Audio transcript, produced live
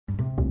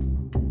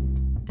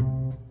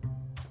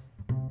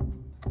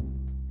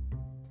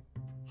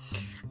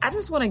I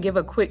just want to give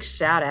a quick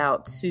shout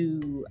out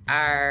to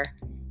our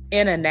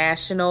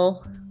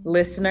international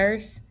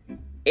listeners.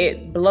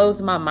 It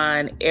blows my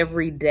mind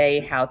every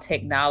day how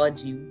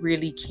technology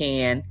really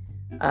can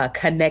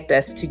connect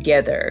us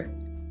together.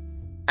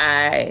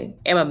 I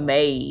am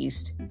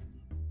amazed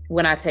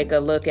when I take a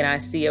look and I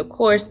see, of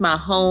course, my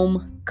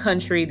home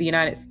country, the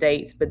United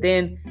States, but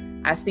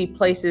then I see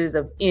places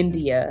of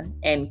India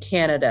and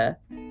Canada,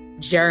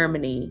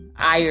 Germany,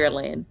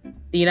 Ireland,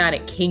 the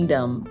United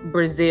Kingdom,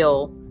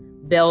 Brazil,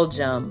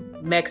 Belgium,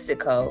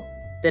 Mexico,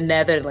 the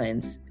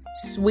Netherlands,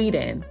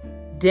 Sweden,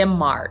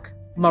 Denmark,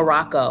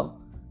 Morocco,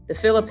 the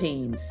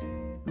Philippines,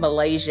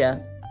 Malaysia,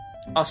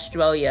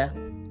 Australia,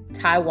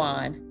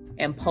 Taiwan,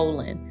 and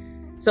Poland.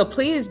 So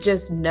please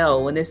just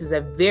know, and this is a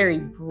very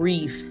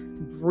brief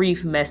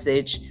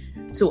message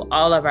to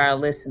all of our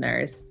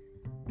listeners,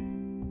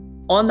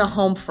 on the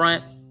home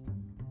front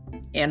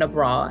and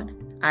abroad,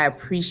 I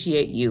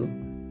appreciate you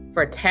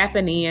for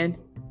tapping in,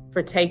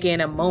 for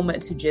taking a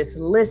moment to just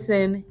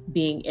listen,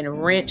 being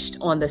enriched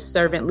on the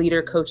Servant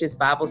Leader Coaches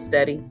Bible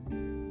Study.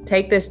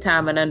 Take this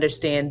time and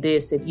understand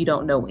this if you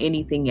don't know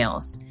anything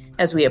else.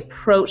 As we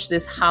approach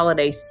this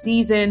holiday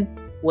season,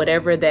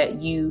 whatever that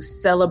you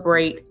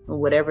celebrate,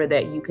 whatever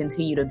that you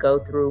continue to go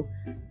through,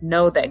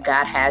 know that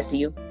God has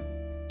you.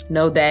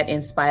 Know that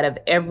in spite of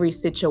every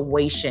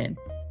situation,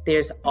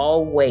 there's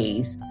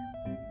always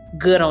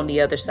good on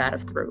the other side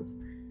of through.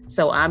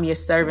 So I'm your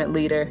servant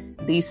leader,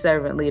 the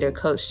servant leader,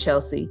 Coach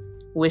Chelsea,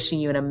 wishing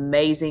you an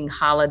amazing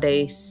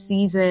holiday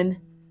season,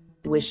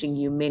 wishing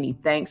you many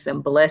thanks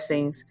and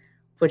blessings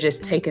for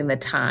just taking the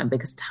time,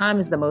 because time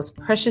is the most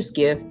precious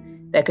gift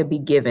that could be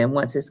given.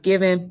 Once it's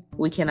given,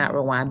 we cannot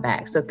rewind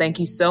back. So thank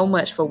you so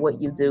much for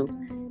what you do.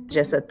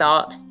 Just a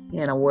thought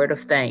and a word of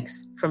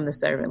thanks from the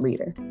servant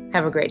leader.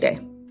 Have a great day.